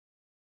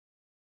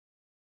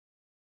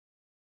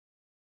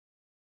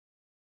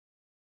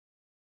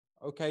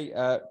Okay,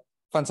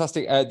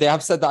 fantastic. They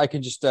have said that I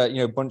can just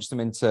bunch them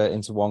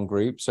into one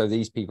group. So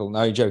these people,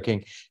 no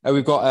joking.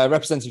 We've got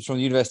representatives from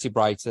the University of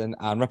Brighton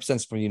and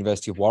representatives from the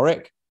University of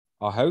Warwick,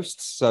 our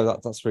hosts. So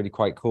that's really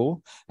quite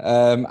cool.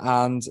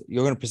 And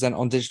you're going to present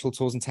on digital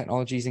tools and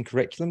technologies in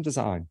curriculum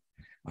design.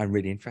 I'm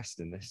really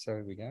interested in this. So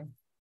here we go.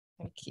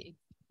 Thank you.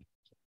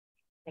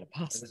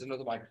 There's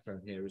another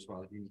microphone here as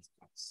well. If you need to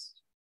pass.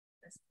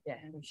 Yeah,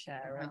 we'll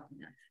share around.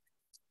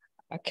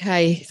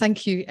 Okay,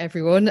 thank you,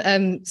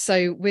 everyone.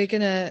 So we're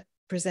going to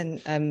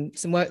present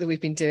some work that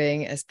we've been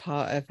doing as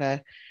part of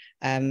a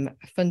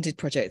funded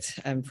project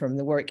from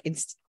the Warwick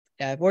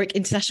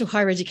International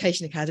Higher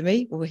Education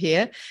Academy, or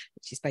here,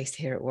 which is based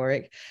here at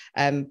Warwick.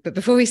 But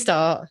before we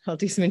start, I'll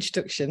do some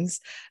introductions.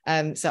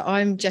 So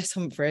I'm Jess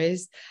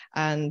Humphreys,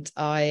 and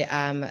I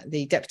am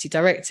the Deputy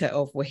Director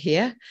of We're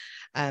Here,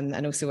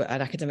 and also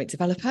an academic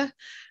developer.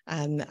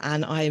 And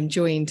I am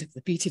joined,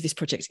 the beauty of this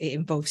project, it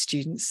involves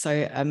students. So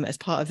as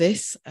part of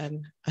this,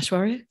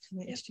 Aishwarya,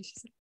 introduce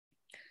yourself.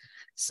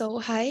 So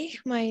hi,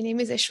 my name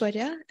is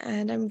Aishwarya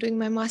and I'm doing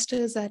my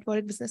master's at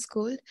Warwick Business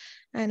School,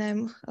 and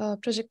I'm a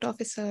project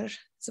officer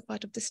as a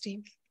part of this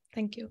team.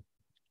 Thank you.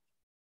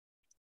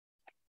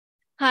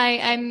 Hi,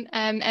 I'm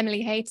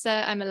Emilie Hayter.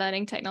 I'm a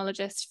learning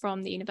technologist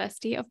from the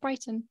University of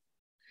Brighton.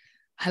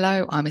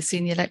 Hello, I'm a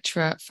senior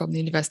lecturer from the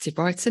University of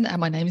Brighton, and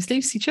my name is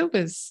Lucy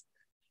Chilvers.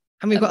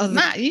 And we've got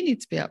Matt, you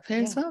need to be up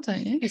here as well,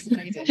 don't you?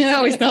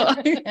 No, he's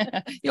not.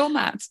 You're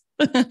Matt.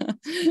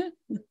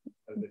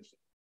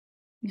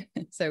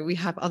 So we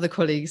have other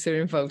colleagues who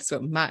are involved.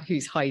 So Matt,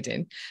 who's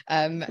hiding.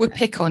 We'll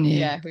pick on you.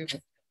 Yeah.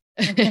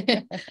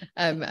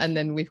 And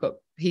then we've got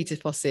Hayter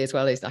Fossey as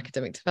well, who's an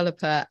academic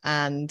developer,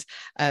 and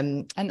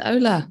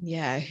Ola.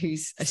 Yeah,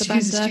 who's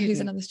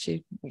another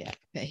student. Yeah,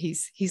 but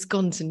he's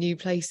gone to new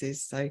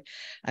places, so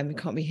we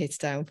can't be here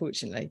today,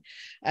 unfortunately.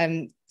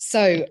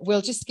 So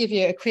we'll just give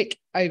you a quick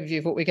overview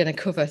of what we're going to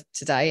cover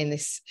today in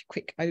this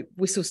quick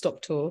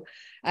whistle-stop tour.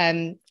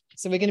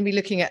 So we're going to be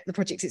looking at the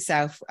project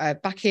itself.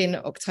 Back in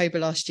October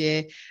last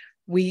year,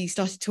 we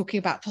started talking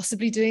about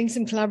possibly doing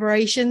some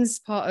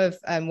collaborations. Part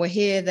of We're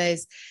Here,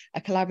 there's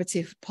a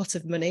collaborative pot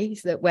of money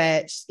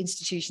where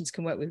institutions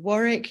can work with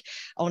Warwick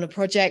on a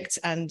project.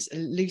 And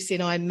Lucy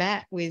and I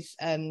met with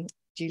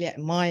Juliet,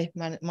 my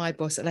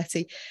boss at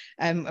Letty,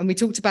 and we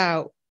talked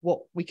about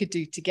what we could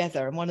do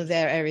together. And one of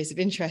their areas of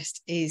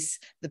interest is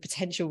the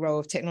potential role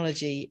of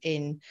technology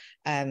in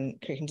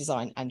curriculum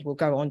design. And we'll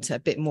go on to a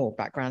bit more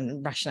background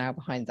and rationale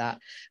behind that.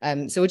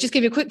 So we'll just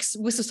give you a quick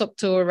whistle-stop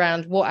tour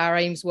around what our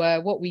aims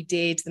were, what we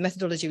did, the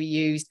methodology we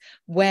used,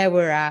 where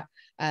we're at.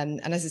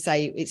 And as I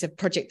say, it's a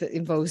project that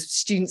involves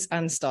students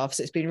and staff.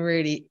 So it's been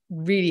really,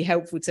 really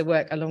helpful to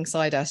work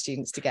alongside our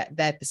students to get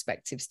their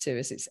perspectives too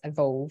as it's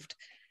evolved.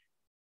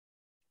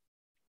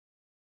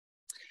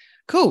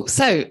 Cool.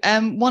 So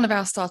one of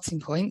our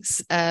starting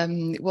points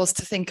was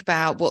to think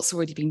about what's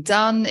already been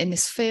done in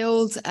this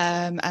field.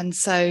 And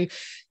so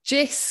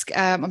JISC,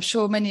 I'm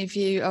sure many of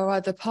you are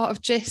either part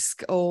of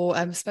JISC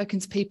or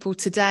spoken to people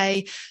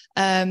today.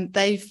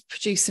 They've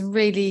produced some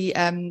really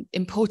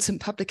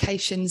important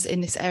publications in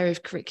this area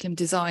of curriculum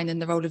design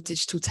and the role of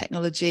digital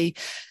technology.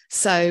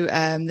 So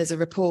there's a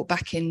report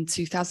back in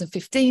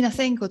 2015, I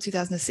think, or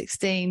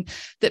 2016,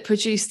 that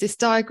produced this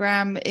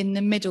diagram in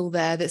the middle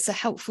there that's a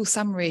helpful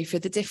summary for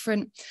the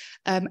different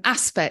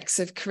aspects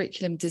of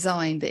curriculum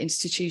design that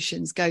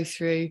institutions go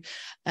through.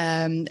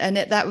 And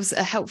that was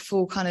a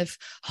helpful kind of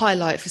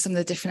highlight for some of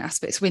the different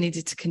aspects we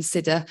needed to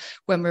consider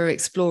when we were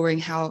exploring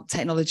how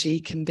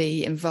technology can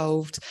be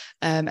involved.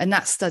 And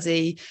that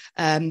study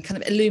kind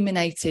of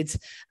illuminated,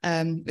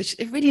 which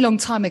a really long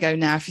time ago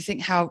now, if you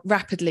think how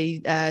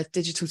rapidly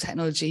digital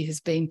technology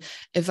has been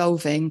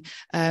evolving,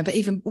 but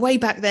even way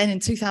back then in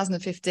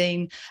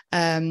 2015,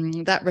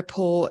 that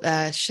report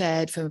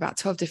shared from about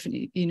 12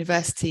 different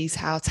universities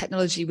how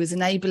technology was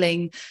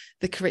enabling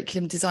the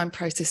curriculum design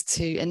process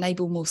to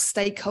enable more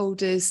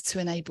stakeholders, to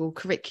enable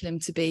curriculum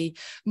to be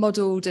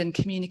modelled and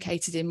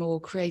communicated in more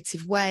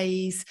creative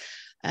ways,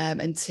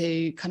 and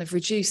to kind of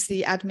reduce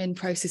the admin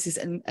processes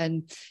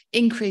and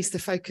increase the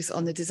focus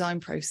on the design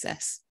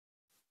process.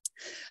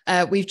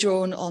 We've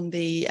drawn on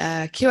the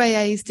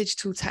QAA's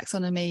digital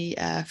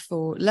taxonomy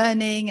for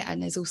learning,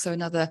 and there's also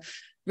another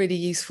really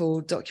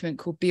useful document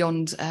called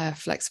Beyond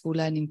Flexible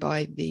Learning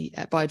by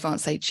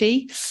Advanced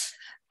HE.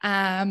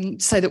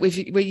 So that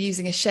we're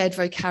using a shared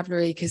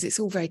vocabulary, because it's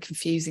all very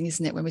confusing,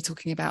 isn't it, when we're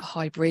talking about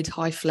hybrid,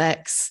 high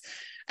flex,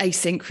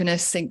 asynchronous,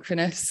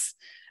 synchronous.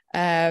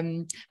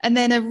 And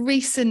then a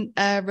recent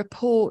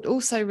report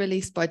also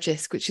released by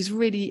JISC, which is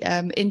really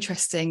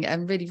interesting,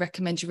 and really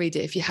recommend you read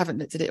it if you haven't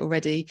looked at it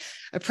already.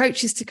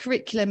 Approaches to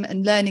curriculum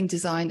and learning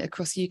design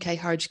across UK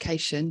higher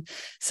education.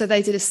 So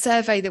they did a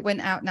survey that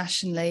went out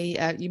nationally.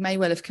 You may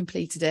well have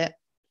completed it.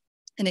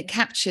 and it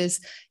captures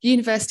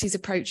universities'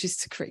 approaches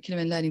to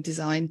curriculum and learning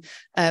design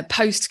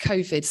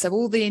post-COVID. So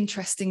all the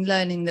interesting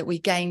learning that we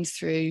gained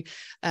through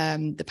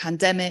the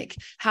pandemic,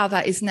 how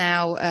that is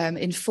now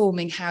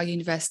informing how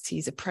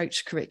universities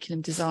approach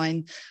curriculum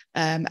design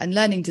and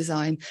learning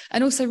design,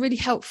 and also really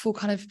helpful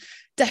kind of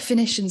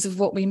definitions of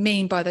what we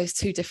mean by those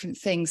two different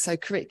things. So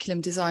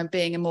curriculum design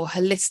being a more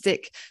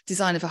holistic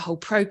design of a whole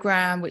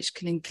program, which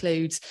can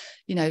include,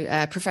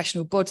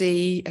 professional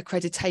body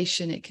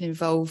accreditation. It can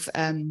involve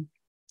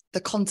the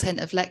content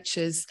of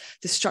lectures,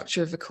 the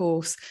structure of a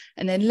course,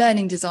 and then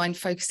learning design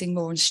focusing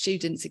more on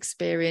students'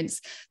 experience,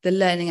 the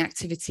learning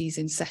activities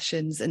in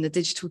sessions, and the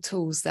digital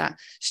tools that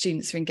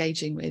students are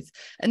engaging with.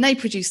 And they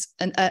produce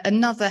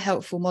another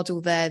helpful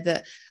model there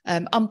that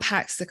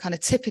unpacks the kind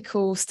of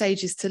typical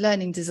stages to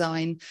learning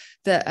design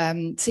that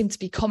seem to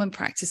be common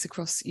practice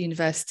across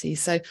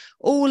universities. So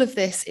all of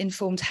this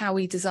informed how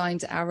we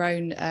designed our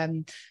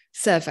own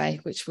survey,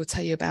 which we'll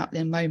tell you about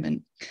in a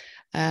moment.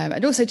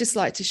 I'd also just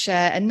like to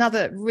share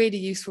another really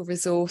useful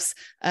resource,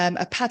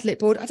 a Padlet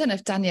board. I don't know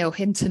if Danielle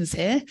Hinton's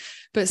here,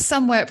 but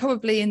somewhere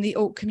probably in the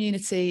ALT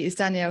community is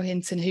Danielle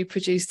Hinton, who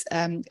produced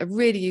a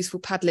really useful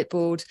Padlet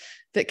board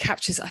that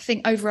captures, I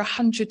think, over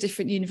 100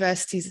 different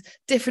universities,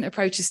 different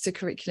approaches to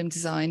curriculum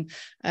design.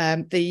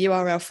 The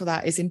URL for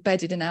that is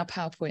embedded in our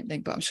PowerPoint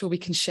link, but I'm sure we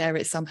can share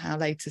it somehow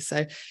later.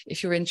 So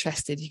if you're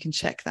interested, you can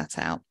check that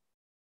out.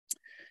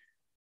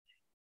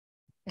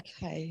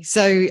 Okay,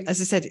 so as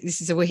I said, this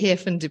is a We're Here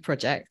funded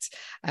project,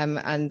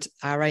 and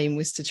our aim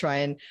was to try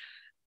and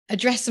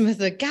address some of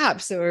the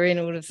gaps that were in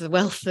all of the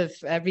wealth of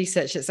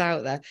research that's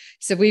out there.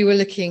 So we were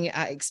looking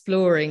at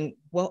exploring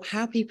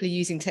how people are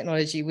using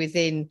technology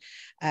within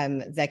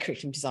their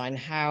curriculum design,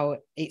 how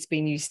it's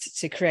been used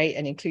to create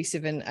an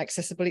inclusive and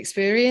accessible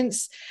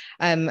experience,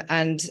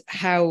 and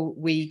how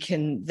we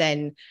can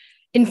then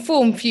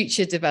inform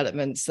future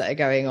developments that are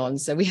going on.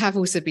 So we have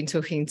also been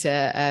talking to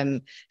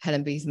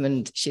Helen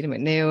Beetham, Sheila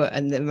McNeil,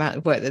 and the amount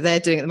of work that they're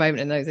doing at the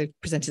moment. I know they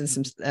presented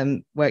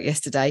some work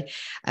yesterday.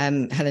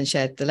 Helen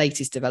shared the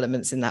latest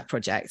developments in that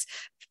project.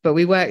 But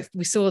we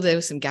saw there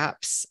were some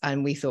gaps,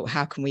 and we thought,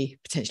 how can we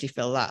potentially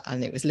fill that?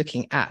 And it was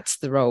looking at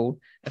the role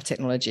of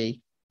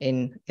technology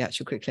in the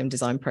actual curriculum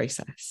design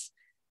process.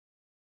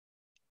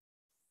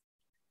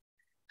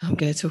 I'm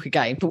going to talk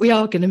again, but we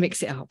are going to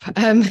mix it up.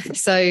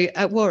 So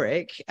at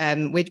Warwick,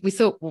 we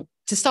thought, well,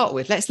 to start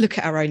with, let's look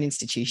at our own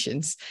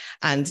institutions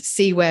and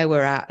see where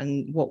we're at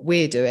and what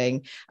we're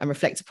doing, and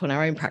reflect upon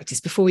our own practice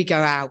before we go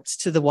out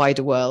to the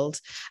wider world.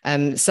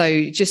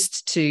 So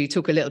just to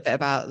talk a little bit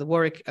about the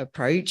Warwick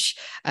approach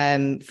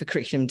for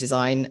curriculum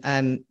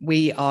design,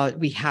 we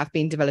have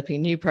been developing a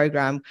new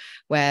programme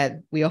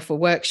where we offer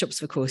workshops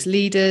for course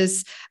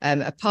leaders,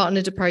 a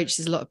partnered approach.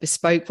 There's a lot of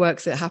bespoke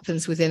work that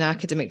happens within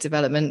academic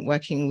development,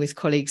 working with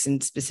colleagues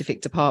in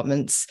specific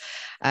departments.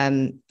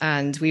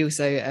 And we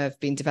also have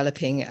been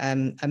developing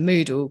a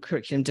Moodle,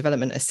 Curriculum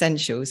Development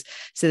Essentials.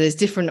 So there's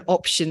different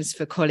options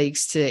for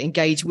colleagues to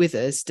engage with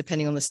us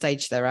depending on the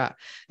stage they're at.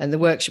 And the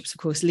workshops, of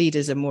course,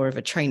 leaders are more of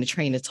a trainer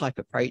type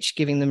approach,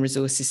 giving them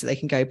resources so they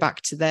can go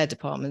back to their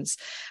departments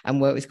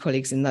and work with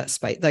colleagues in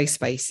those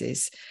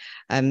spaces.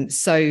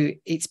 So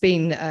it's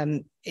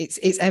been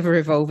it's ever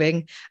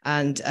evolving,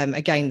 and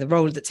again, the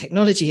role that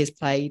technology has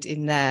played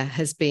in there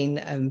has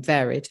been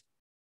varied.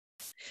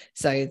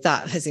 So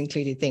that has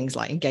included things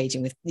like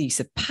engaging with the use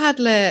of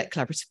Padlet,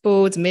 collaborative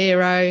boards,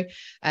 Miro.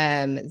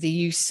 The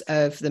use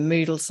of the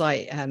Moodle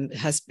site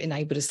has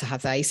enabled us to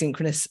have that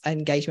asynchronous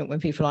engagement when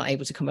people aren't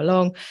able to come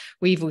along.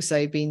 We've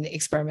also been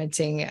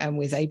experimenting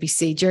with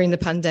ABC during the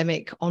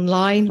pandemic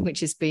online,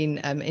 which has been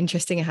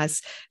interesting. It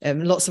has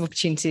lots of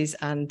opportunities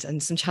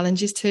and some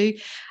challenges too.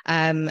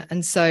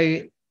 And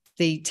so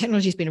the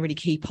technology has been a really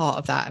key part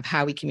of that, of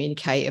how we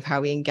communicate, of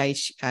how we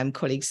engage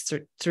colleagues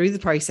through the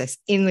process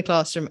in the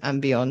classroom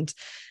and beyond.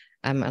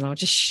 And I'll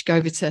just go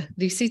over to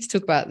Lucy to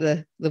talk about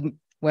the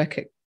work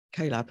at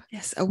CoLab.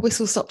 Yes, a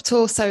whistle-stop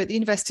tour. So at the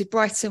University of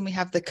Brighton, we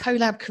have the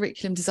CoLab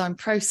curriculum design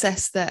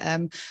process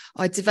that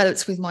I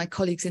developed with my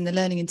colleagues in the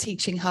Learning and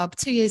Teaching Hub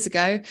 2 years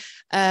ago.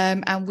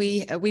 And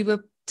we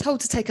were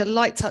told to take a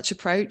light touch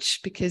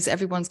approach because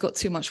everyone's got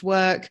too much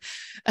work,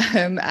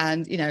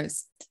 and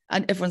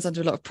and everyone's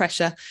under a lot of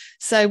pressure.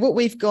 So what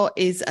we've got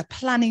is a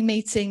planning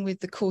meeting with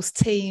the course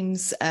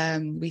teams.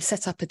 We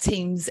set up a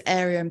Teams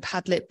area and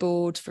Padlet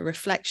board for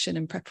reflection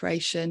and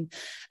preparation.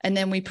 And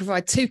then we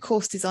provide 2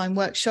 course design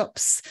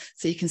workshops.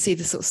 So you can see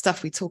the sort of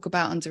stuff we talk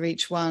about under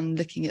each one,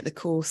 looking at the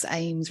course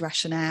aims,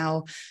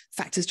 rationale,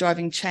 factors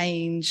driving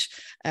change,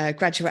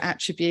 graduate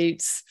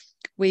attributes.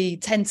 We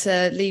tend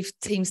to leave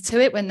teams to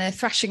it when they're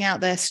thrashing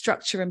out their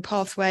structure and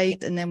pathway,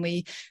 and then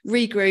we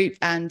regroup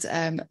and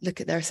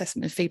look at their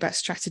assessment and feedback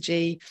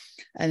strategy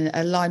and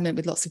alignment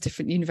with lots of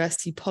different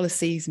university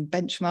policies and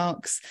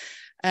benchmarks.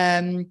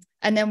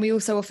 And then we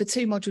also offer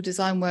 2 module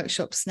design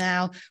workshops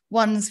now.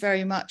 One's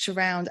very much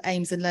around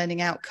aims and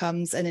learning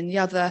outcomes, and then the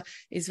other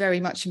is very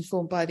much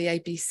informed by the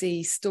ABC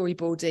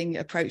storyboarding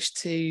approach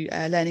to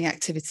learning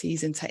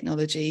activities and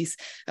technologies.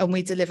 And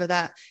we deliver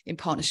that in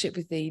partnership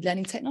with the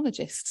learning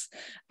technologists.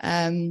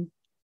 And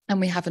And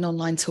we have an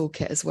online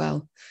toolkit as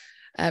well.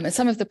 And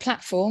some of the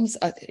platforms,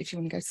 if you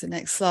want to go to the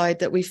next slide,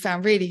 that we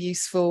found really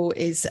useful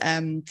is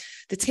the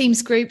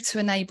Teams group to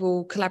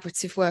enable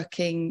collaborative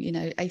working, you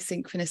know,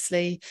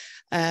 asynchronously.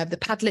 The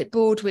Padlet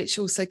board, which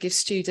also gives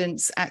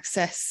students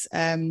access.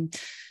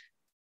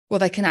 Well,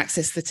 they can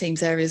access the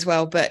Teams area as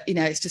well, but, you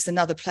know, it's just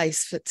another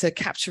place to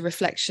capture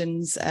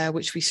reflections,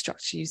 which we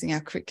structure using our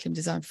curriculum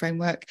design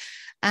framework.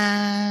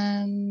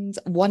 And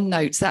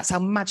OneNote, that's our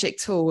magic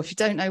tool. If you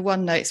don't know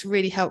OneNote, it's a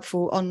really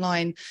helpful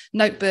online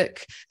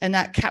notebook, and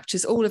that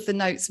captures all of the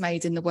notes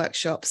made in the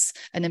workshops,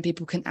 and then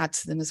people can add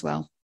to them as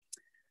well.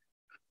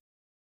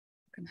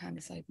 I can hand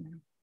this over now.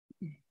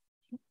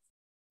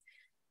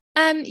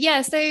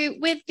 Yeah, so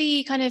with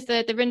the kind of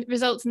the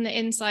results and the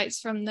insights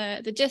from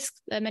the JISC,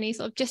 the many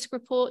sort of JISC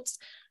reports,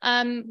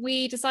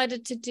 we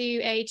decided to do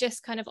a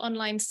JISC kind of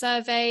online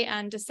survey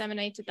and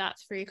disseminated that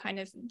through kind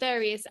of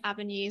various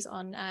avenues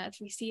on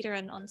through CEDA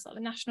and on sort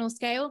of a national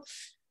scale.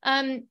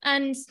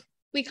 And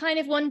we kind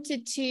of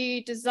wanted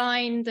to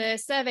design the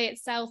survey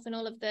itself and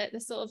all of the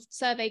sort of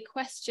survey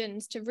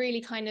questions to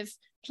really kind of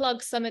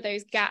plug some of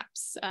those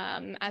gaps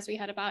as we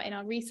had about in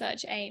our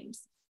research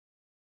aims.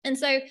 And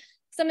so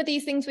some of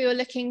these things we were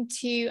looking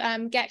to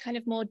get kind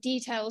of more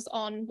details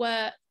on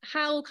were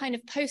how kind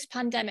of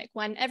post-pandemic,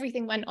 when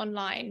everything went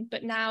online,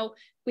 but now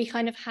we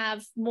kind of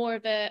have more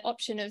of an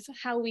option of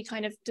how we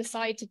kind of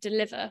decide to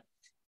deliver,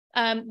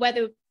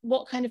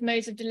 what kind of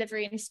modes of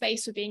delivery and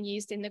space were being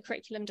used in the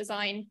curriculum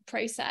design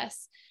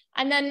process.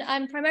 And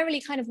then primarily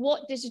kind of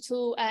what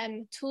digital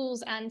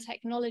tools and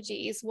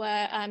technologies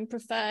were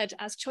preferred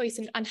as choice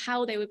and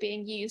how they were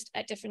being used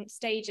at different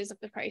stages of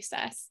the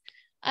process.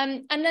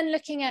 And then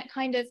looking at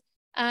kind of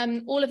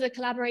all of the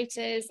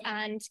collaborators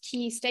and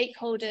key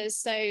stakeholders,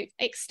 so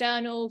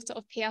external sort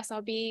of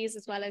PSRBs,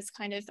 as well as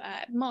kind of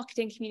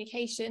marketing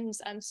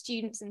communications,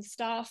 students and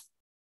staff.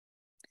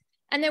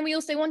 And then we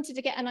also wanted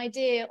to get an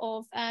idea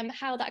of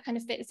how that kind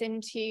of fits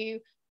into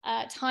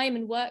time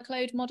and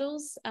workload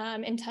models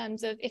in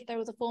terms of if there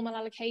was a formal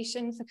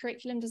allocation for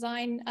curriculum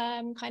design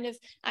kind of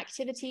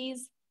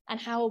activities and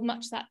how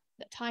much that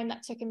time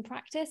that took in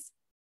practice.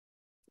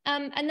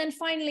 And then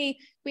finally,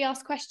 we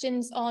asked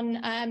questions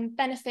on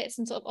benefits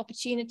and sort of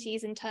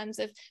opportunities in terms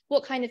of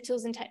what kind of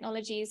tools and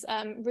technologies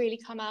really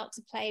come out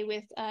to play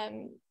with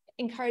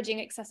encouraging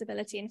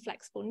accessibility and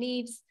flexible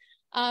needs.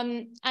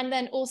 And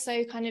then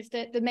also kind of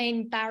the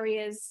main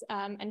barriers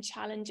and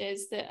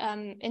challenges that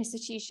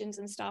institutions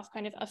and staff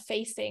kind of are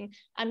facing,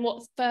 and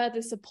what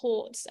further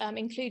support,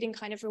 including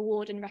kind of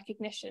reward and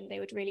recognition, they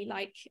would really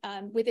like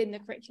within the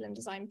curriculum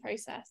design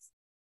process.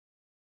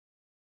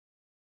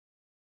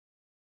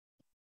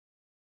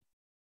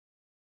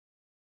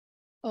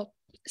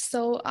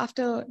 So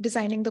after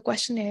designing the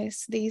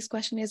questionnaires, these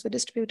questionnaires were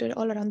distributed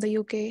all around the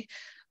UK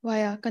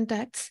via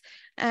contacts,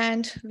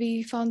 and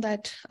we found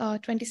that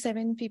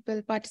 27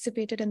 people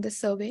participated in this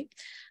survey,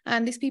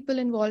 and these people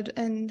involved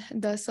in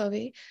the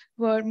survey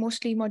were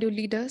mostly module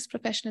leaders,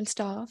 professional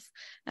staff,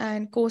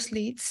 and course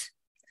leads.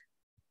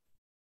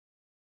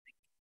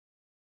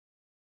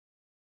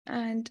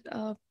 And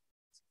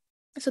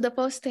so the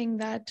first thing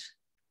that,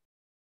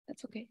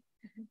 that's okay.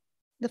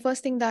 The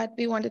first thing that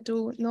we wanted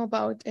to know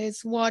about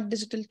is what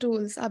digital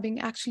tools are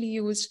being actually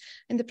used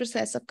in the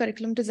process of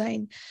curriculum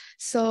design.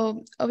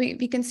 So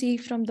we can see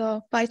from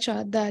the pie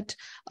chart that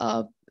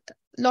a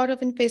lot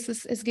of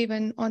emphasis is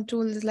given on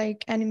tools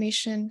like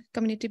animation,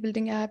 community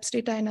building apps,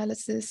 data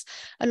analysis,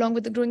 along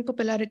with the growing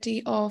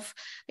popularity of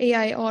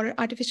AI or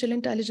artificial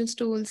intelligence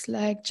tools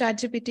like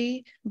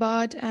ChatGPT,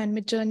 Bard, and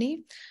Midjourney.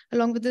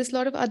 Along with this, a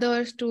lot of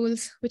other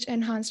tools which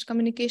enhanced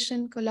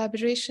communication,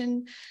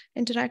 collaboration,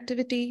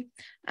 interactivity,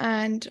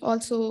 and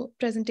also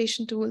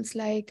presentation tools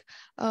like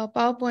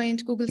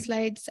PowerPoint, Google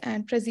Slides,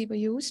 and Prezi were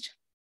used.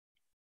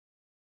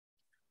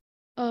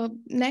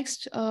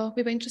 Next,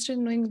 we were interested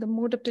in knowing the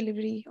mode of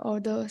delivery or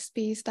the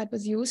space that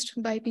was used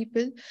by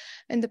people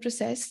in the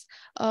process.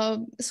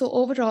 So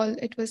overall,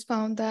 it was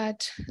found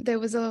that there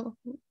was a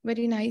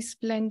very nice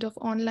blend of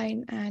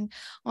online and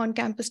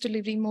on-campus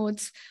delivery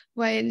modes,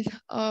 while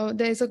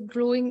there's a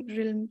growing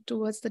realm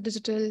towards the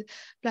digital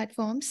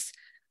platforms.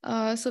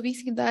 So we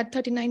see that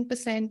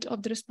 39%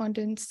 of the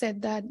respondents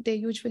said that they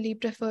usually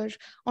prefer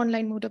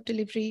online mode of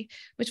delivery,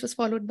 which was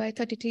followed by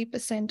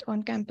 33%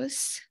 on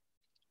campus.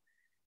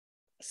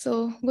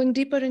 So going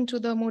deeper into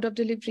the mode of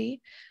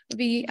delivery,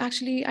 we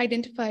actually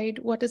identified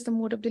what is the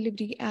mode of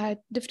delivery at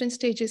different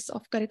stages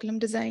of curriculum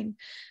design.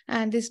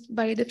 And this,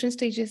 by different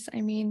stages,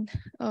 I mean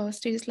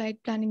stages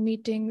like planning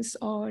meetings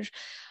or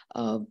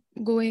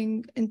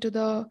going into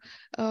the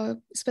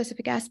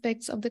specific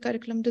aspects of the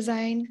curriculum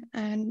design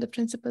and the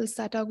principles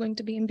that are going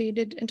to be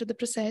embedded into the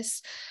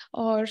process,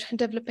 or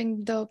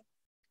developing the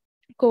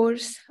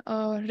course,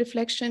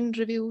 reflection,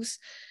 reviews.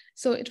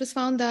 So it was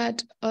found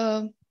that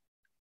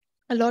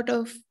a lot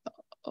of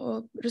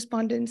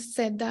respondents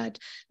said that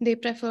they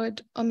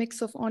preferred a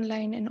mix of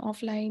online and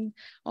offline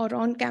or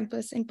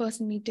on-campus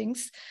in-person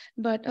meetings.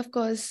 But of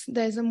course,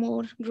 there's a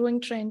more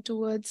growing trend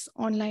towards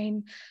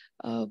online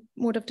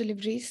mode of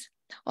deliveries.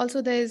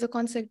 Also, there is a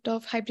concept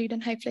of hybrid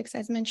and HyFlex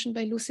as mentioned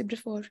by Lucy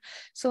before.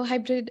 So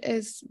hybrid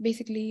is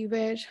basically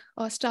where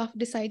staff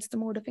decides the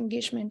mode of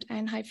engagement,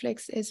 and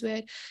HyFlex is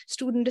where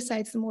student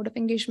decides the mode of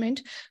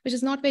engagement, which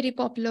is not very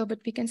popular, but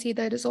we can see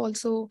there is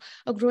also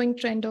a growing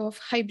trend of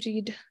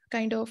hybrid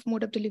kind of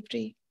mode of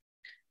delivery.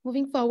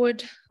 Moving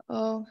forward,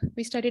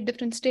 we studied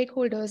different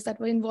stakeholders that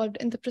were involved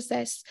in the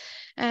process,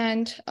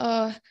 and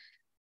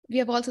we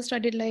have also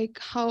studied like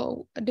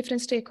how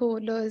different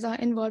stakeholders are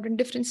involved in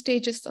different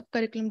stages of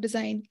curriculum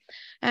design.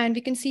 And we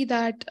can see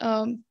that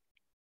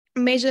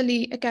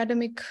majorly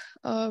academic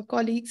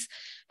colleagues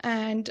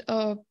and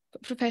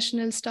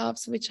professional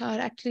staffs which are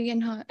actually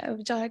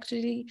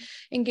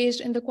engaged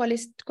in the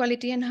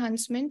quality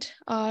enhancement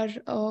are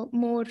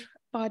more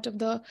part of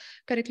the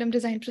curriculum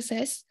design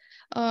process.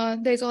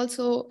 There's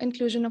also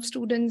inclusion of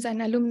students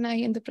and alumni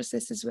in the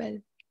process as well.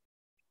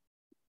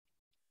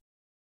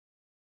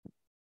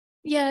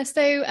 Yeah,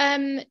 so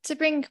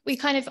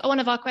one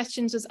of our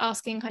questions was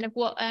asking kind of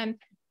what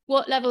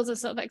levels of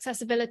sort of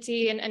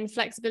accessibility and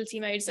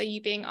flexibility modes are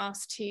you being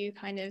asked to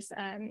kind of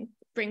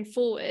bring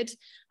forward,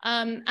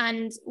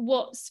 and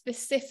what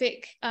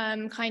specific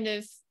kind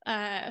of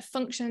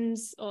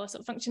functions or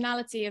sort of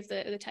functionality of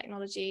the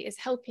technology is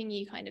helping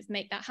you kind of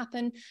make that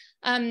happen.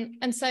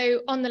 And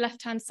so on the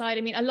left-hand side,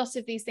 I mean, a lot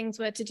of these things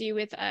were to do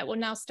with, well,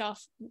 now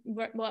staff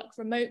work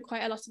remote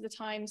quite a lot of the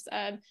times.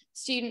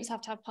 Students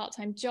have to have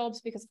part-time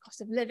jobs because of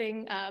cost of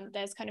living.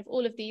 There's kind of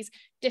all of these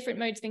different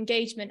modes of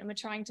engagement, and we're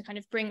trying to kind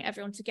of bring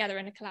everyone together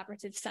in a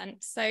collaborative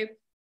sense. So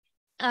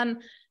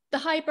the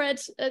hybrid,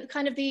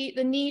 kind of the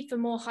need for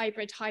more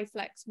hybrid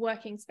HyFlex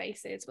working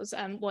spaces was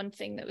one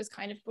thing that was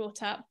kind of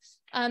brought up.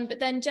 But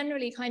then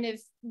generally kind of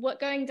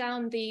going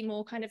down the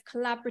more kind of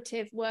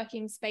collaborative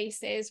working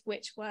spaces,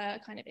 which were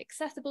kind of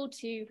accessible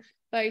to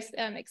both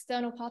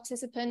external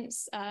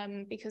participants,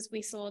 because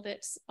we saw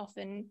that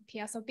often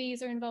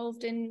PSRBs are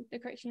involved in the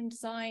curriculum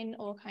design,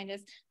 or kind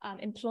of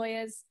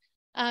employers.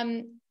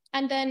 And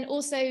then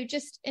also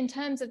just in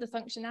terms of the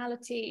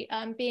functionality,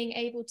 being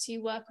able to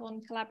work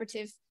on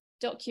collaborative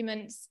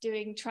documents,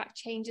 doing track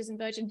changes in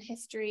version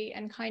history,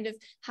 and kind of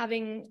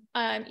having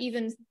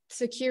even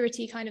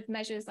security kind of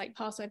measures like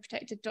password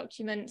protected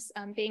documents,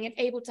 being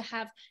able to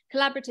have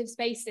collaborative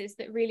spaces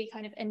that really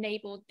kind of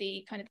enabled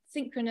the kind of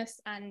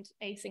synchronous and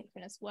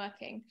asynchronous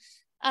working.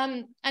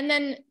 And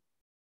then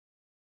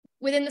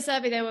within the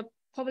survey, there were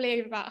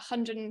probably about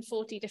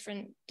 140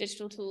 different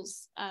digital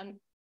tools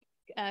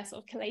sort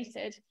of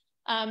collated.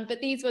 But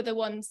these were the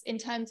ones in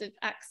terms of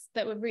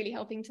that were really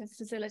helping to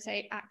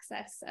facilitate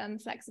access,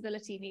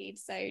 flexibility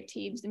needs. So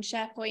Teams and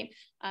SharePoint,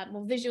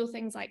 more visual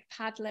things like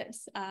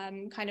Padlets,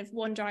 kind of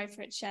OneDrive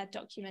for its shared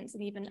documents,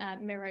 and even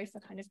Miro for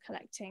kind of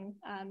collecting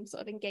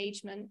sort of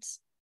engagement.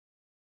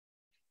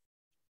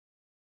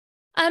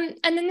 And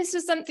then this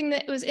was something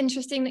that was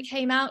interesting that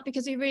came out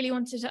because we really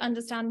wanted to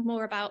understand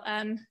more about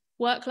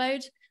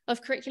workload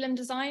of curriculum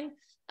design.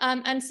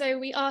 And so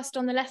we asked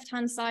on the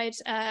left-hand side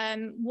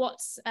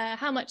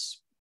how much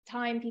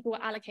time people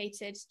were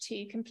allocated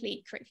to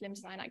complete curriculum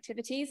design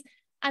activities,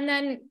 and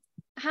then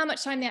how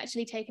much time they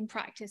actually take in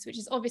practice, which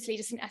is obviously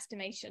just an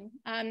estimation.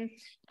 And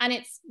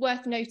it's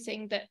worth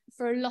noting that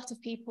for a lot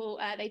of people,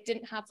 they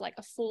didn't have like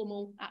a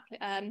formal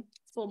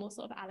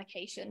sort of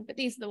allocation, but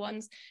these are the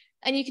ones.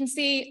 And you can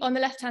see on the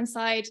left-hand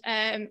side,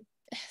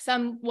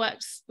 some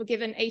works were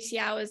given 80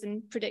 hours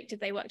and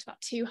predicted they worked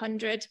about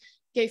 200.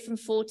 Go from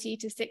 40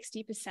 to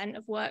 60%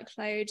 of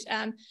workload.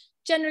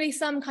 Generally,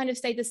 some kind of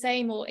stayed the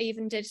same or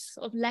even did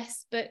sort of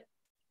less, but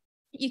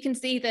you can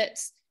see that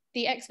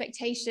the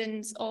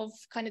expectations of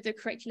kind of the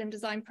curriculum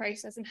design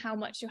process and how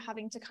much you're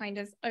having to kind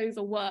of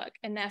overwork.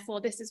 And therefore,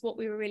 this is what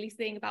we were really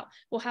seeing about,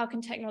 well, how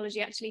can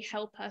technology actually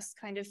help us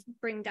kind of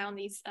bring down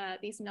these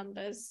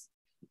numbers?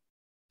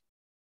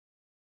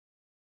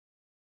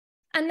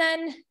 And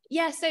then,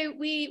 yeah, so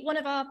one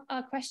of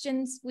our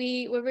questions,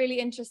 we were really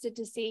interested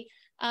to see,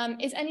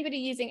 is anybody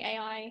using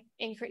AI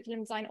in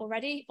curriculum design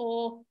already,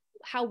 or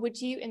how would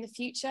you in the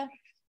future?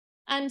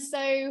 And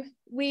so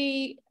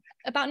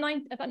about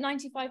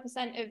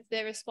 95% of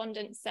the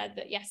respondents said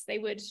that yes, they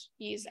would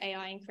use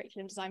AI in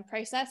curriculum design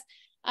process.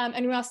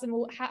 And we asked them,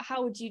 well,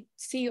 how would you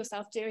see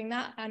yourself doing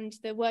that? And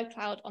the word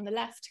cloud on the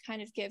left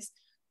kind of gives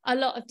a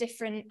lot of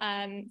different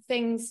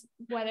things,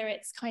 whether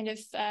it's kind of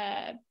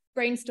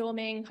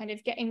brainstorming, kind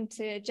of getting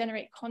to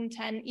generate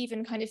content,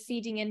 even kind of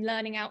feeding in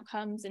learning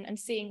outcomes and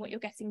seeing what you're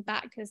getting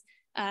back, because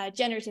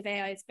generative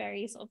AI is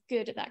very sort of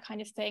good at that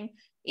kind of thing,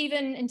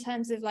 even in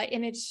terms of like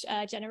image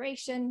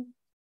generation.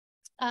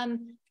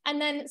 And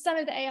then some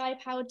of the AI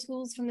powered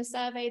tools from the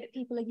survey that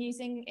people are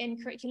using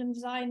in curriculum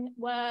design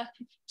were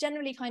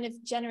generally kind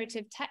of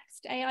generative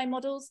text AI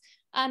models,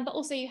 but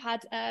also you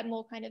had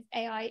more kind of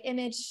AI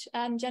image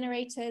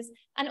generators,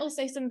 and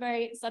also some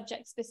very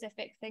subject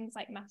specific things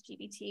like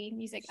MathGPT,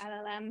 Music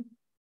LLM.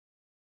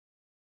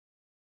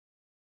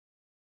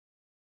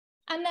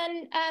 And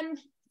then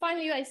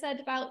finally, I said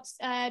about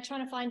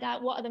trying to find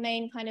out what are the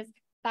main kind of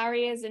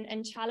barriers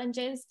and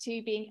challenges to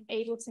being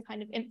able to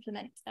kind of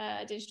implement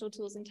digital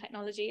tools and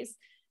technologies.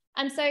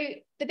 And so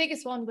the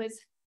biggest one was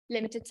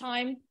limited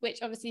time, which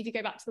obviously if you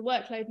go back to the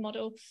workload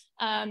model,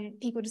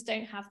 people just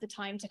don't have the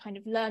time to kind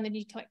of learn the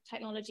new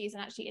technologies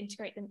and actually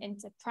integrate them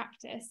into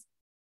practice.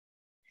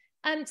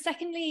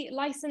 Secondly,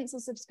 license or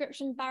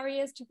subscription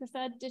barriers to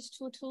preferred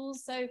digital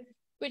tools. So,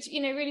 which,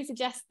 you know, really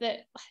suggests that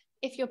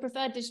if your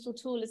preferred digital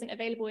tool isn't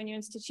available in your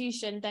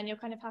institution, then you're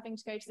kind of having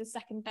to go to the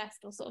second best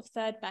or sort of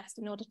third best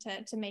in order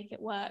to make it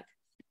work.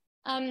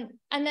 And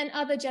then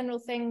other general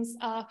things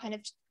are kind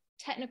of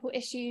technical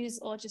issues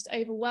or just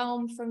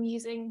overwhelm from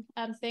using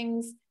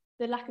things,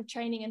 the lack of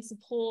training and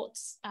support,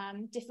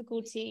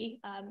 difficulty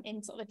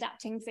in sort of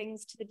adapting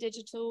things to the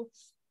digital.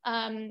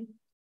 And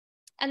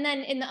then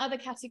in the other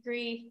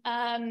category,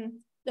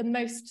 the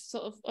most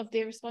sort of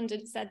the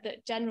respondents said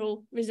that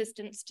general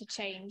resistance to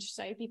change.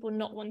 So people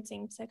not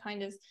wanting to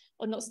kind of,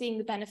 or not seeing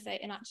the benefit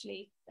in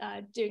actually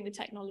doing the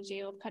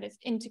technology or kind of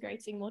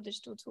integrating more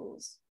digital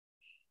tools.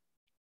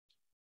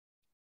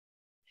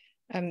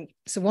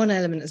 So one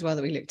element as well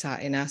that we looked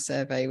at in our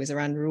survey was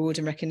around reward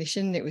and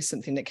recognition. It was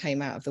something that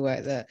came out of the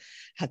work that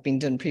had been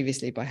done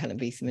previously by Helen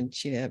Beetham and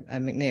Juliet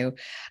McNeil.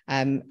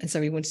 And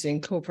so we wanted to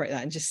incorporate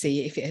that and just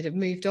see if it had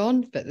moved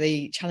on, but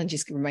the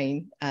challenges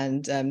remain.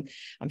 And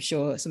I'm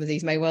sure some of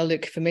these may well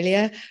look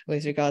familiar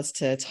with regards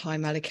to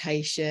time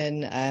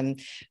allocation,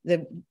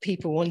 the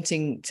people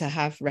wanting to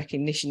have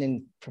recognition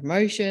in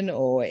promotion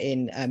or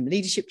in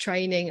leadership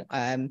training.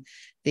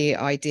 The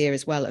idea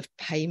as well of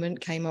payment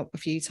came up a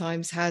few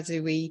times. How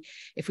do we,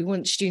 if we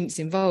want students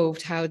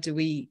involved, how do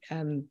we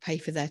pay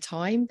for their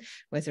time,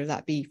 whether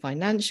that be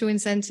financial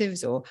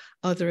incentives or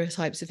other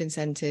types of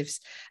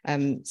incentives?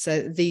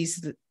 So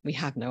these, we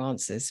have no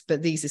answers,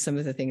 but these are some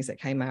of the things that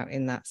came out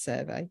in that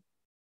survey.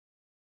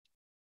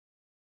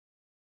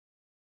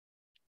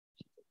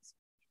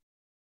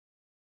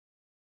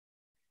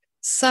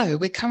 So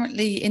we're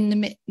currently in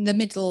the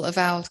middle of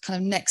our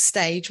kind of next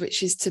stage,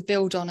 which is to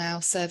build on our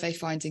survey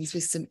findings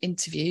with some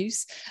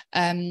interviews.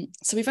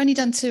 So we've only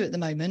done 2 at the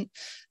moment.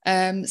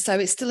 So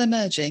it's still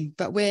emerging,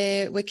 but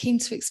we're keen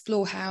to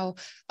explore how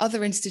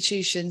other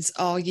institutions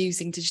are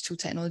using digital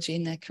technology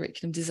in their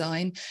curriculum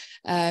design,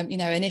 you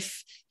know, and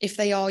if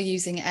they are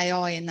using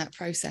AI in that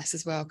process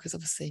as well, because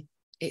obviously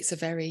it's a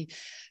very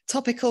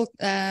topical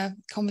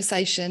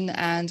conversation,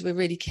 and we're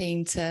really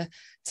keen to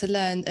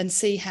learn and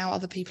see how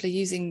other people are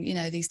using, you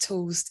know, these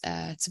tools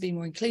to be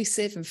more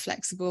inclusive and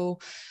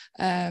flexible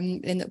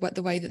in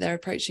the way that they're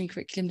approaching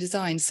curriculum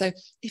design. So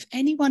if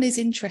anyone is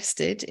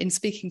interested in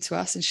speaking to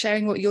us and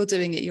sharing what you're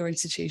doing at your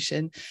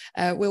institution,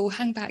 we'll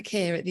hang back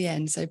here at the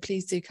end. So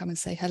please do come and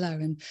say hello,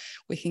 and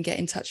we can get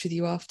in touch with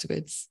you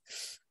afterwards.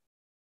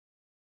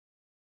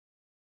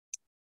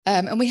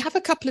 And we have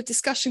a couple of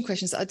discussion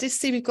questions. I did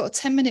see we've got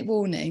a 10-minute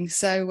warning.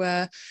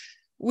 So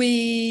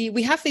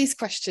we have these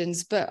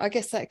questions, but I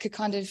guess that could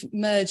kind of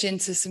merge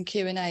into some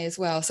Q&A as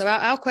well. So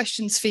our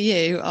questions for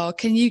you are,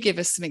 can you give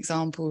us some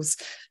examples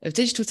of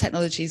digital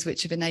technologies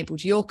which have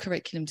enabled your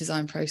curriculum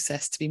design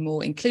process to be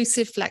more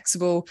inclusive,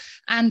 flexible,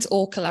 and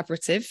or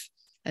collaborative,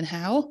 and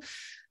how?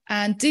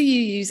 And do you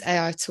use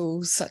AI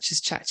tools such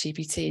as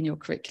ChatGPT in your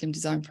curriculum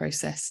design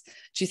process?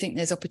 Do you think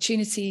there's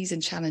opportunities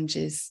and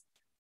challenges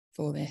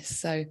for this?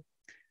 So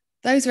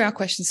those are our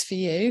questions for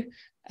you.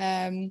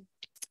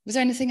 Was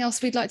there anything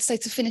else we'd like to say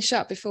to finish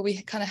up before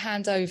we kind of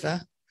hand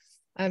over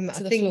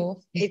to the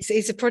floor?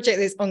 It's a project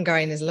that's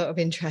ongoing. There's a lot of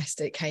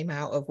interest. It came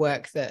out of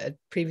work that had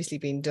previously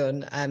been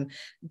done,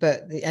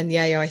 but the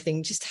AI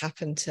thing just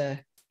happened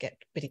to get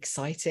a bit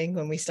exciting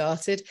when we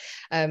started.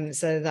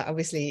 So that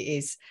obviously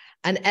is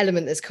an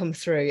element that's come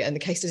through, and the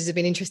case studies have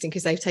been interesting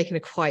because they've taken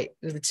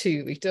the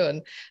 2 we've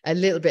done, a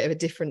little bit of a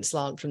different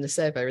slant from the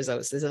survey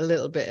results. There's a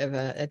little bit of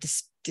a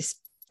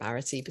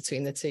disparity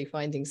between the 2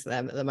 findings for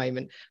them at the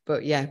moment,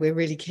 but yeah, we're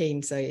really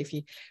keen. So if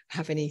you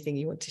have anything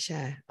you want to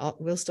share,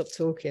 we'll stop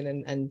talking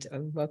and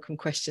welcome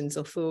questions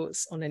or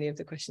thoughts on any of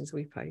the questions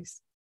we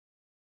pose.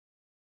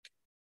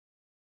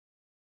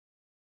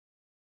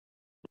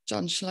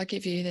 John, shall I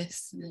give you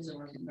this?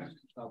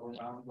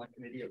 Like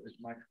an idiot with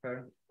a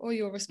microphone. Or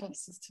your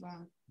responses to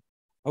our...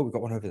 Oh, we've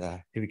got one over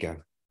there. Here we go.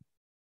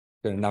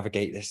 Going to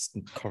navigate this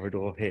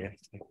corridor here.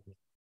 Here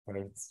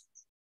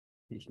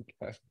you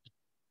go.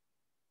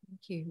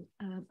 Thank you.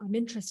 I'm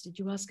interested,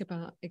 you ask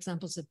about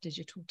examples of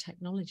digital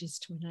technologies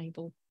to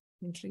enable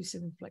an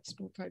inclusive and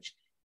flexible approach.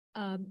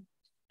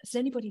 Has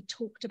anybody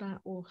talked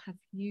about, or have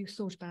you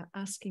thought about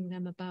asking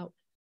them about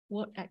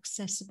what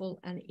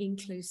accessible and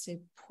inclusive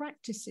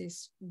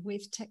practices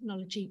with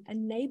technology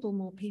enable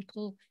more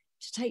people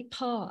to take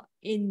part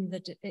in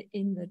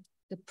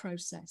the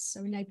process? So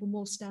enable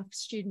more staff,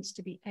 students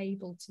to be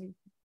able to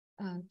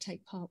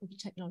take part with the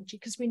technology,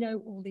 because we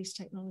know all these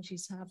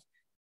technologies have,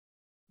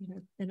 you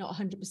know, they're not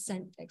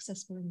 100%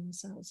 accessible in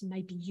themselves and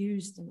may be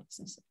used and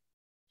accessible.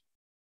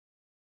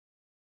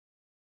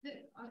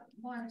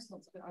 My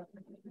response to it, I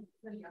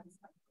really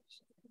understand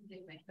the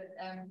question,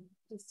 but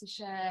just to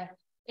share,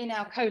 in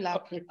our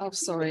collab,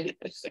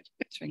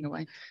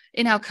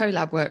 in our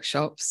collab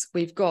workshops,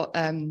 we've got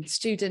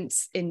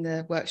students in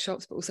the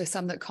workshops, but also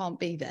some that can't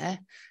be there,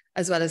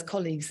 as well as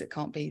colleagues that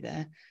can't be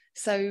there.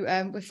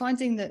 So we're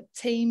finding that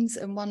Teams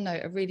and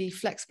OneNote are really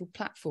flexible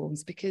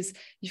platforms, because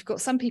you've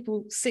got some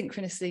people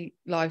synchronously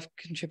live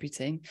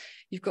contributing.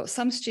 You've got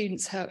some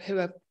students who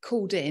are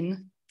called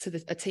in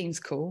to a Teams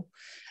call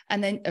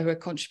and then who are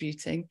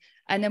contributing.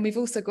 And then we've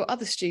also got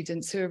other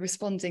students who are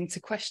responding to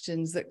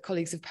questions that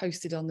colleagues have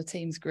posted on the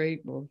Teams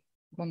group or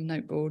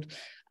OneNote board,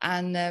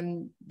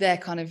 and they're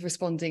kind of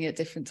responding at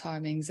different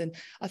timings. And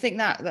I think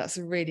that's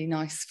a really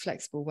nice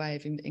flexible way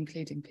of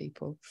including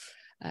people.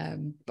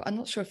 But I'm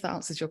not sure if that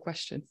answers your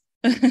question.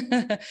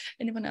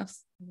 Anyone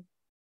else?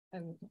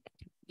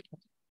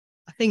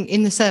 I think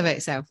in the survey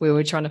itself, we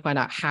were trying to find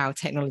out how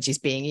technology is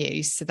being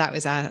used. So that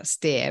was our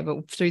steer.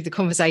 But through the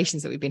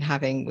conversations that we've been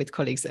having with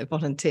colleagues that have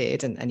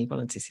volunteered, and any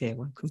volunteers here,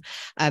 welcome,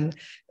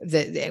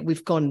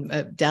 we've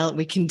gone,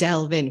 we can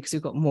delve in, because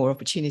we've got more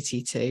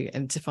opportunity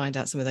to find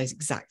out some of those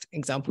exact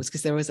examples,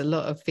 because there was a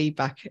lot of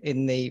feedback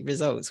in the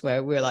results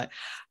where we're like,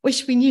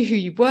 wish we knew who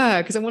you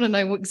were, because I want to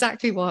know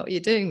exactly what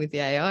you're doing with the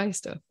AI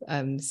stuff.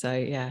 So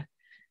yeah.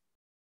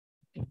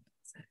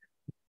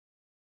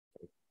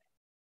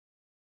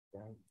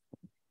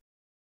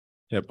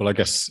 Yeah, well, I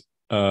guess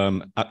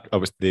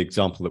obviously the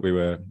example that we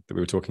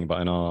were talking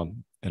about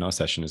in our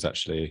session is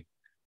actually,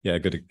 yeah, a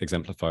good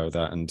exemplifier of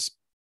that. And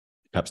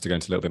perhaps to go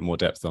into a little bit more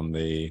depth on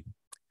one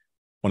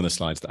of the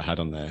slides that I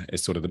had on there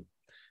is sort of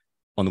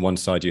on the one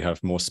side you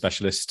have more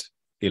specialist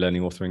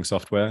e-learning authoring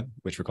software,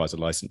 which requires a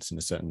license in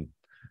a certain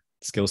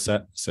skill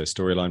set. So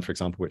Storyline, for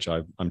example, which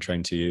I'm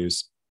trained to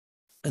use.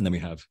 And then we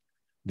have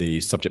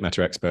the subject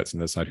matter experts on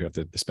the other side who have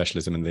the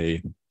specialism and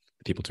the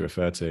people to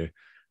refer to.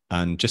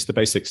 And just the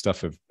basic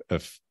stuff of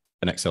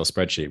an Excel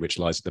spreadsheet, which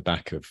lies at the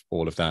back of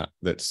all of that,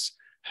 that's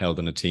held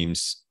on a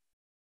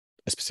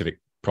specific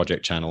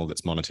project channel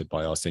that's monitored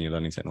by our senior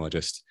learning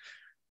technologist.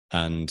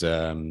 And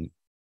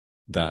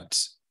that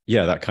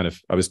kind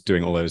of, I was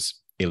doing all those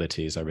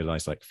ilities. I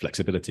realized, like,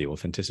 flexibility,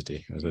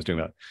 authenticity. I was doing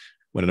that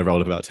when in a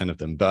roll of about 10 of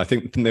them. But I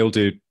think they all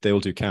do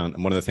count.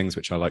 And one of the things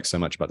which I like so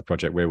much about the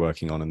project we're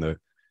working on and the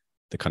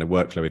kind of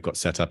workflow we've got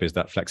set up is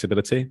that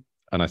flexibility.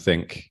 And I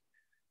think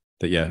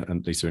that, yeah,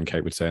 and Lisa and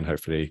Kate would say, and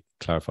hopefully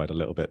clarified a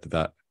little bit,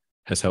 that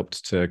has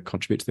helped to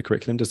contribute to the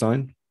curriculum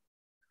design.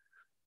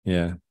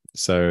 Yeah,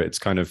 so it's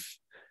kind of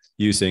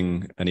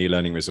using an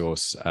e-learning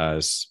resource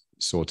as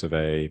sort of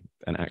an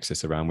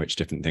axis around which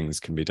different things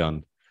can be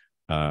done,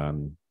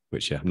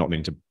 which, yeah, I'm not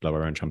meaning to blow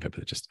our own trumpet,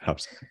 but it just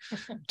helps.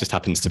 Just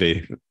happens to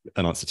be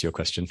an answer to your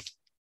question.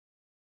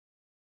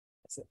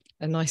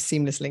 A nice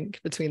seamless link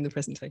between the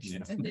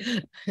presentations.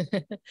 Yeah.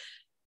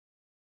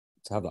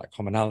 To have that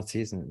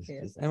commonality, isn't it?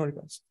 Yeah. Has anyone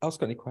else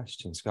got any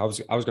questions? I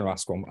was going to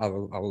ask one.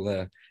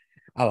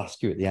 I'll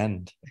ask you at the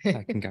end.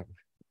 I can go.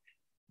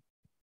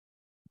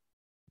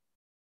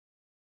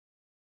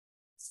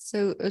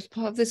 So, as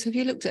part of this, have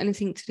you looked at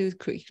anything to do with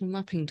curriculum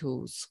mapping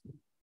tools?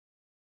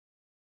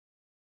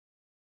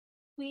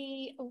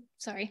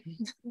 Sorry.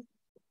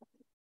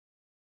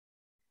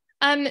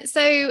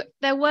 So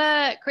there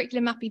were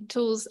curriculum mapping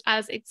tools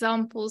as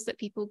examples that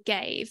people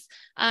gave.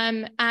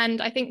 And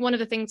I think one of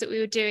the things that we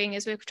were doing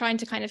is we were trying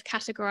to kind of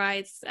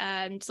categorize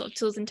sort of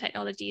tools and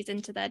technologies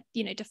into their,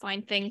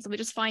 defined things. And we're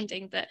just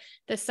finding that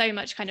there's so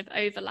much kind of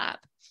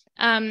overlap.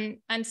 And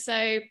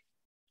so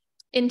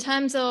in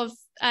terms of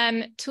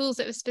tools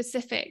that were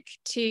specific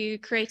to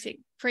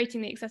creating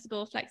the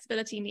accessible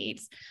flexibility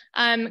needs,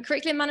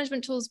 curriculum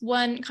management tools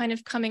weren't kind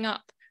of coming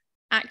up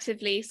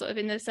actively sort of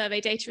in the survey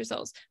data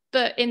results,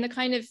 but in the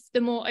kind of the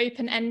more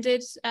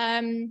open-ended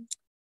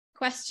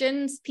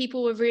questions,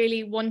 people were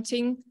really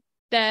wanting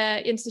their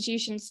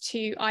institutions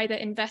to either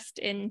invest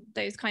in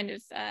those kind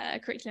of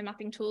curriculum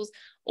mapping tools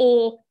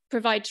or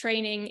provide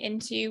training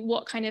into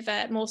what kind of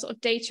more sort of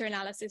data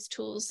analysis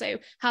tools. So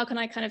how can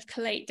I kind of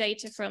collate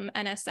data from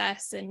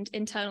NSS and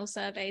internal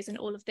surveys and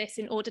all of this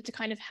in order to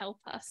kind of help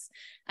us?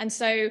 And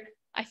so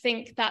I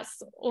think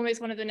that's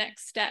almost one of the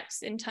next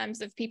steps in terms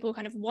of people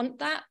kind of want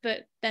that,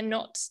 but they're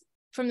not,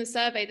 from the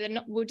survey,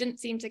 we didn't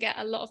seem to get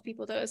a lot of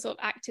people that are sort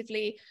of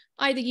actively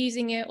either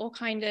using it or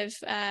kind of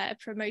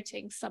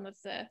promoting some of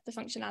the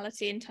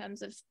functionality in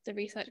terms of the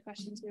research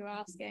questions we were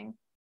asking.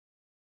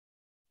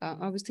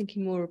 I was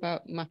thinking more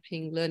about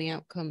mapping learning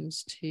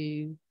outcomes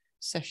to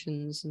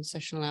sessions and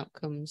sessional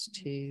outcomes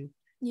to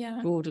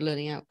broader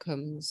learning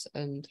outcomes,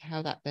 and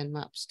how that then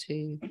maps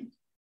to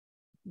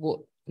what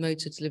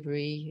modes of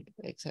delivery,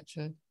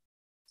 etc.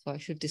 So I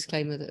should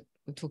disclaimer that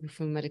I'm talking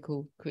from a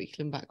medical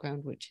curriculum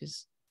background, which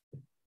is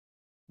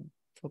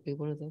probably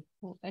one of the,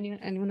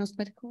 anyone else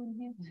medical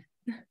in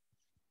here?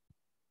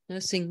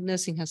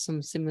 Nursing has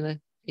some similar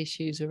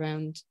issues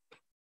around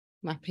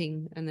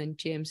mapping, and then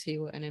GMC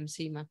or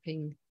NMC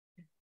mapping.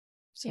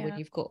 So when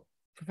you've got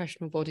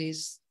professional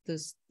bodies,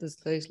 there's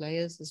those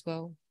layers as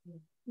well.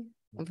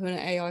 And from an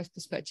AI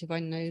perspective, I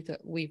know that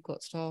we've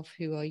got staff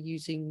who are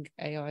using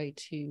AI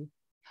to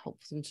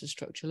help them to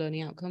structure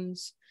learning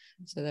outcomes.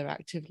 So they're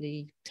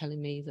actively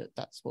telling me that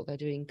that's what they're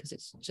doing, because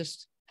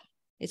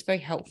it's very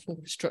helpful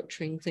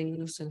structuring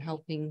things and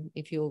helping,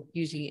 if you're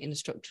using it in a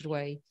structured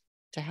way,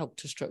 to help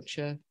to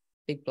structure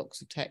big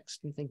blocks of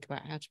text and think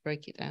about how to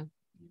break it down.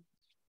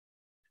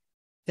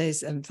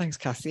 There's thanks,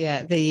 Kath.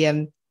 Yeah,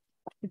 the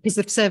because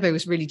the survey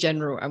was really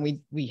general and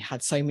we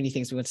had so many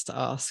things we wanted to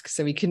ask,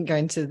 so we couldn't go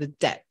into the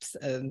depth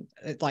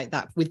like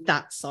that with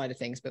that side of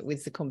things, but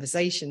with the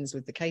conversations,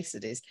 with the case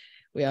studies,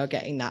 we are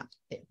getting that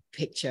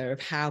picture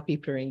of how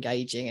people are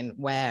engaging and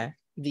where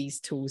these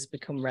tools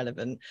become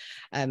relevant.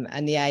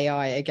 And the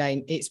AI,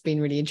 again, it's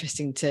been really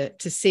interesting to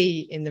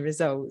see in the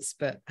results,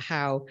 but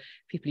how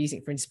people are using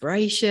it for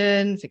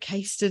inspiration, for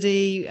case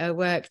study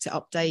work, to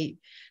update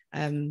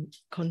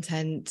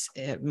content,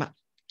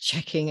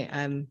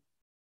 checking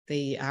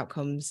the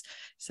outcomes.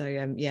 So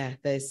yeah,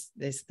 there's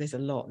a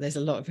lot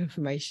of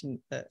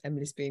information that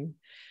Emilie's been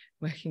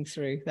working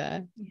through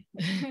there.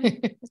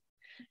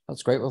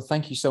 That's great. Well,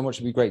 thank you so much.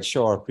 It'd be great to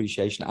show our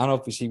appreciation. And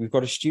obviously we've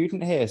got a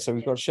student here, so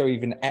we've got to show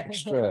even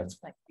extra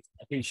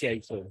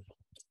appreciation.